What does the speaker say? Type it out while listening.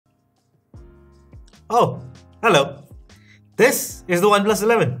Oh, hello. This is the OnePlus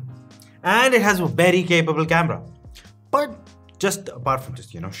 11 and it has a very capable camera. But just apart from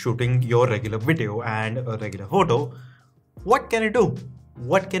just, shooting your regular video and a regular photo, what can it do?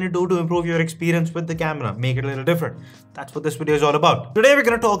 What can it do to improve your experience with the camera, make it a little different? That's what this video is all about. Today we're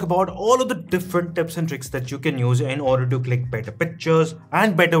going to talk about all of the different tips and tricks that you can use in order to click better pictures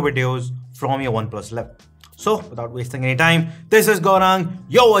and better videos from your OnePlus 11. So without wasting any time, this is Gaurang,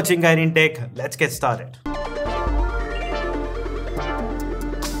 you're watching Guide in Tech. Let's get started.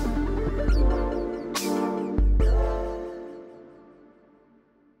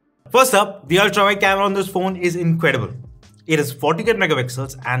 First up, the ultra-wide camera on this phone is incredible. It is 48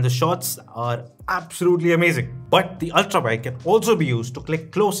 megapixels and the shots are absolutely amazing. But the ultra-wide can also be used to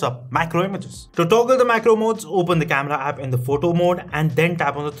click close-up macro images. To toggle the macro modes, open the camera app in the photo mode and then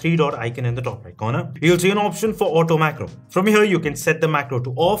tap on the three-dot icon in the top right corner. You'll see an option for auto macro. From here, you can set the macro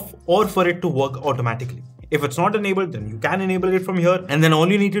to off or for it to work automatically. If it's not enabled, then you can enable it from here, and then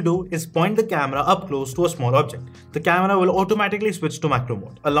all you need to do is point the camera up close to a small object. The camera will automatically switch to macro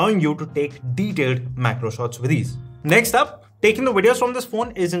mode, allowing you to take detailed macro shots with ease. Next up, taking the videos from this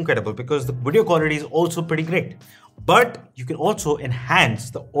phone is incredible because the video quality is also pretty great. But you can also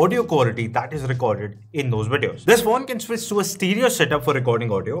enhance the audio quality that is recorded in those videos. This phone can switch to a stereo setup for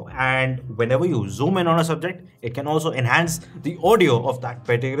recording audio, and whenever you zoom in on a subject, it can also enhance the audio of that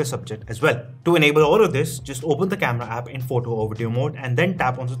particular subject as well. To enable all of this, just open the camera app in photo or video mode and then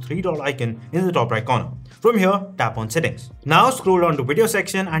tap on the three-dot icon in the top right corner. From here, tap on settings. Now scroll down to video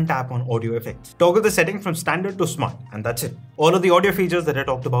section and tap on audio effects. Toggle the setting from standard to smart, and that's it. All of the audio features that I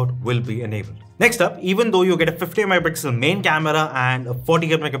talked about will be enabled. Next up, even though you get a 50 megapixel main camera and a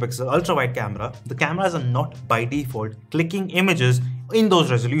 48 megapixel ultra wide camera, the cameras are not by default clicking images in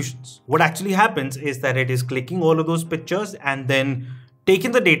those resolutions. What actually happens is that it is clicking all of those pictures and then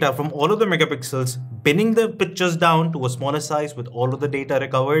taking the data from all of the megapixels, binning the pictures down to a smaller size with all of the data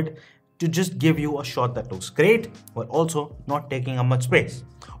recovered to just give you a shot that looks great, but also not taking up much space.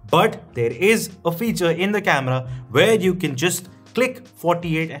 But there is a feature in the camera where you can just click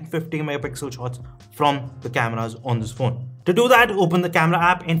 48 and 50 megapixel shots from the cameras on this phone. To do that, open the camera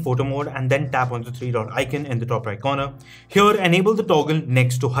app in photo mode and then tap on the three-dot icon in the top right corner. Here, enable the toggle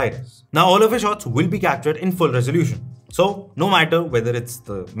next to high res. Now all of your shots will be captured in full resolution. So no matter whether it's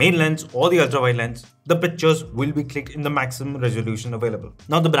the main lens or the ultra wide lens, the pictures will be clicked in the maximum resolution available.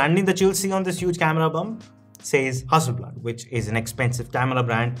 Now the branding that you'll see on this huge camera bump says Hasselblad, which is an expensive camera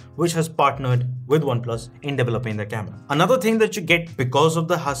brand which has partnered with OnePlus in developing their camera. Another thing that you get because of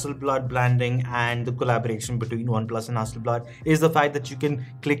the Hasselblad branding and the collaboration between OnePlus and Hasselblad is the fact that you can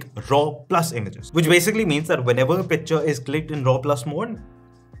click RAW plus images, which basically means that whenever a picture is clicked in RAW plus mode,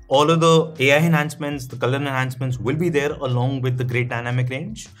 all of the AI enhancements, the color enhancements will be there along with the great dynamic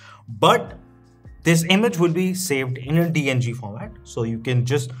range. But this image will be saved in a DNG format, so you can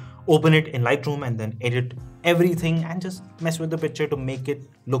just open it in Lightroom and then edit everything and just mess with the picture to make it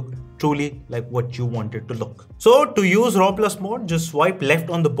look truly like what you want it to look. So to use RAW plus mode, just swipe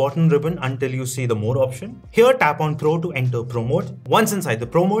left on the bottom ribbon until you see the More option. Here, tap on Pro to enter Pro mode. Once inside the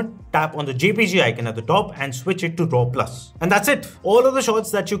Pro mode, tap on the JPG icon at the top and switch it to RAW plus. And that's it. All of the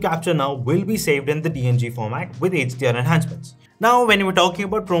shots that you capture now will be saved in the DNG format with HDR enhancements. Now, when we're talking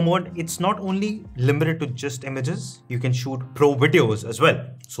about Pro mode, it's not only limited to just images, you can shoot Pro videos as well.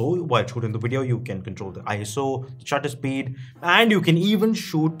 So while shooting the video, you can control the ISO, the shutter speed, and you can even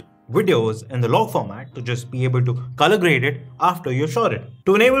shoot videos in the log format to just be able to color grade it after you've shot it.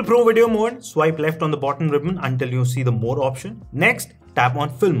 To enable Pro video mode, swipe left on the bottom ribbon until you see the More option. Next, tap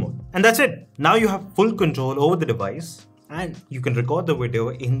on Film mode. And that's it. Now you have full control over the device, and you can record the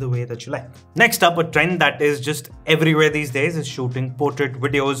video in the way that you like. Next up, a trend that is just everywhere these days is shooting portrait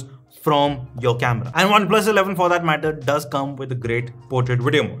videos from your camera. And OnePlus 11 for that matter does come with a great portrait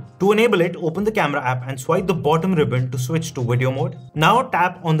video mode. To enable it, open the camera app and swipe the bottom ribbon to switch to video mode. Now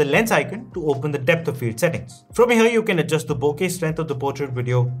tap on the lens icon to open the depth of field settings. From here, you can adjust the bokeh strength of the portrait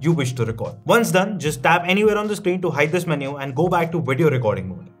video you wish to record. Once done, just tap anywhere on the screen to hide this menu and go back to video recording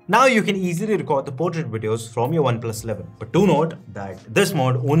mode. Now you can easily record the portrait videos from your OnePlus 11. But do note that this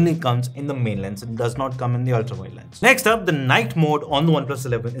mode only comes in the main lens and does not come in the ultra wide lens. Next up, the night mode on the OnePlus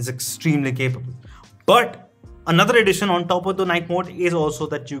 11 is extremely capable. But another addition on top of the night mode is also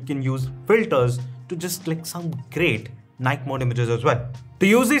that you can use filters to just click some great night mode images as well. To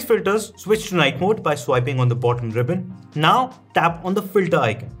use these filters, switch to night mode by swiping on the bottom ribbon. Now tap on the filter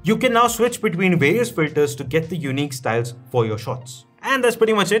icon. You can now switch between various filters to get the unique styles for your shots. And that's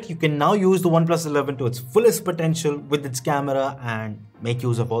pretty much it. You can now use the OnePlus 11 to its fullest potential with its camera and make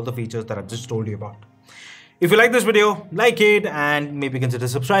use of all the features that I've just told you about. If you like this video, like it and maybe consider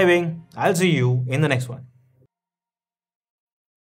subscribing. I'll see you in the next one.